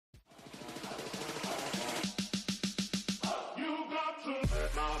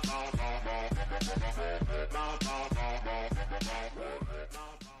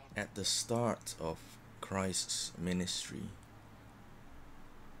At the start of Christ's ministry,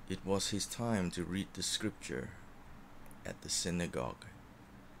 it was his time to read the scripture at the synagogue,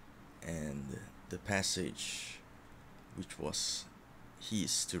 and the passage which was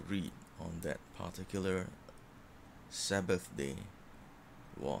his to read on that particular Sabbath day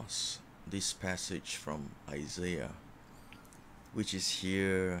was this passage from Isaiah, which is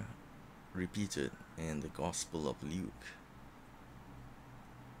here repeated in the Gospel of Luke.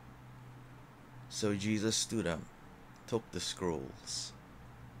 So Jesus stood up, took the scrolls,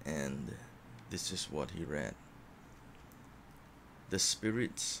 and this is what he read. The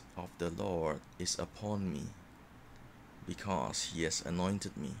Spirit of the Lord is upon me, because he has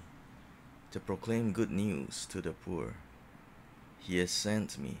anointed me to proclaim good news to the poor. He has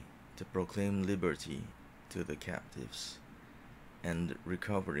sent me to proclaim liberty to the captives, and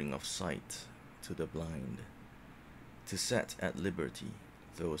recovering of sight to the blind, to set at liberty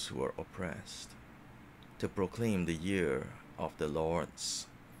those who are oppressed, to proclaim the year of the Lord's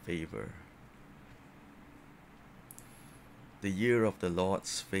favor. The year of the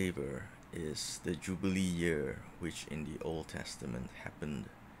Lord's favor is the Jubilee year, which in the Old Testament happened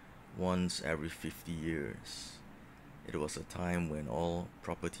once every 50 years. It was a time when all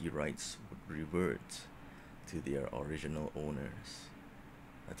property rights would revert to their original owners,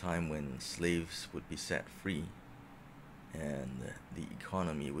 a time when slaves would be set free and the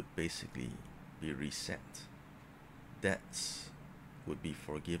economy would basically be reset. Debts would be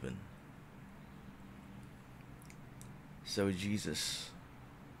forgiven. So Jesus,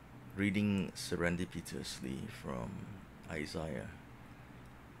 reading serendipitously from Isaiah,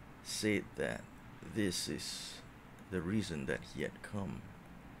 said that this is the reason that he had come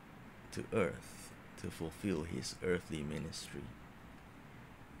to earth to fulfill his earthly ministry.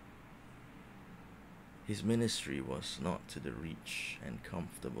 His ministry was not to the rich and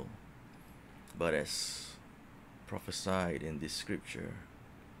comfortable, but as prophesied in this scripture,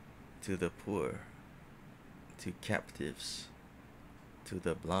 to the poor, to captives, to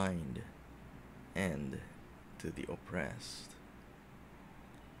the blind, and to the oppressed.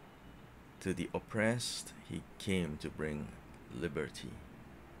 To the oppressed he came to bring liberty,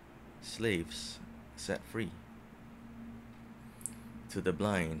 slaves set free. To the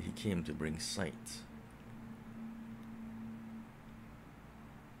blind he came to bring sight.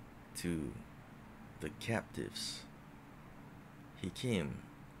 To the captives he came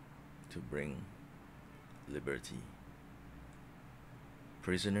to bring liberty.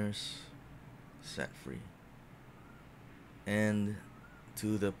 Prisoners set free. And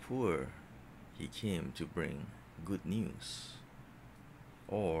to the poor he came to bring good news,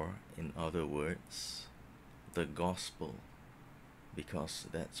 or in other words, the gospel, because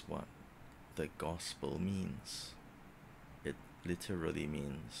that's what the gospel means. It literally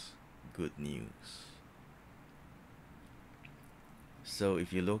means good news. So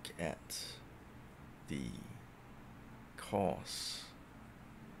if you look at the cause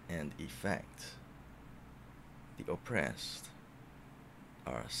and effect, the oppressed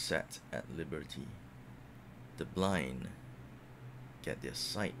are set at liberty. The blind get their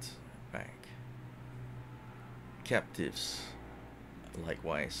sight back. Captives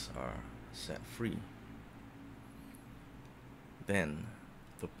likewise are set free. Then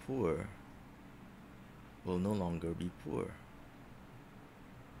the poor will no longer be poor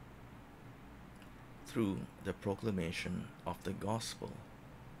through the proclamation of the gospel.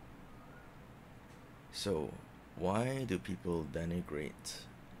 So why do people denigrate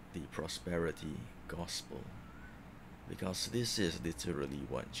the prosperity gospel? Because this is literally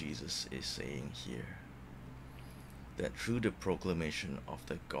what Jesus is saying here, that through the proclamation of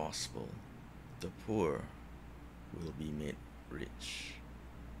the gospel, the poor will be made rich.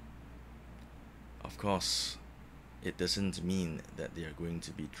 Of course, it doesn't mean that they are going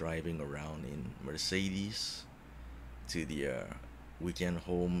to be driving around in Mercedes to their weekend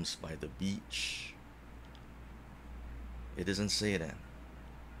homes by the beach. It doesn't say that.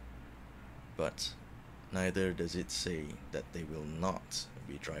 But neither does it say that they will not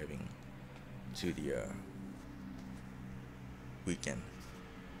be driving to their weekend.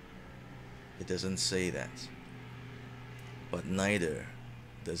 It doesn't say that. But neither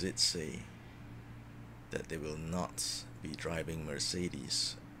does it say that they will not be driving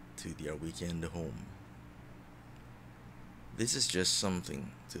Mercedes to their weekend home. This is just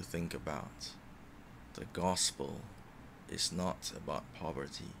something to think about. The gospel is not about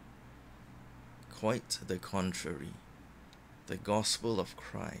poverty. Quite the contrary. The gospel of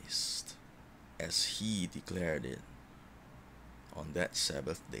Christ, as he declared it on that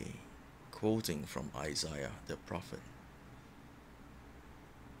Sabbath day, quoting from Isaiah the prophet,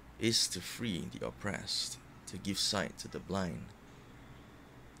 is to free the oppressed, to give sight to the blind,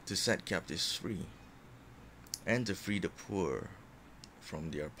 to set captives free, and to free the poor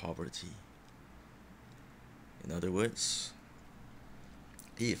from their poverty. In other words,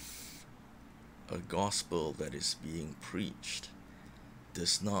 if a gospel that is being preached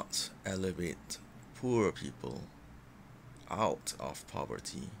does not elevate poor people out of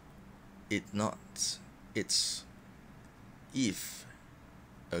poverty, it's if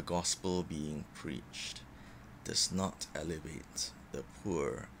a gospel being preached does not elevate the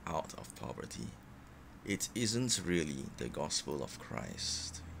poor out of poverty, it isn't really the gospel of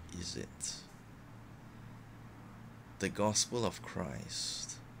Christ, is it? The gospel of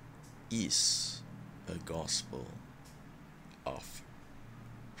Christ is a gospel of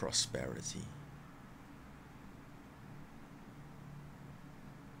prosperity.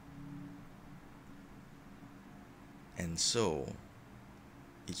 And so,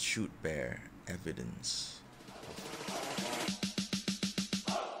 it should bear evidence.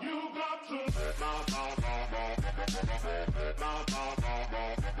 You got to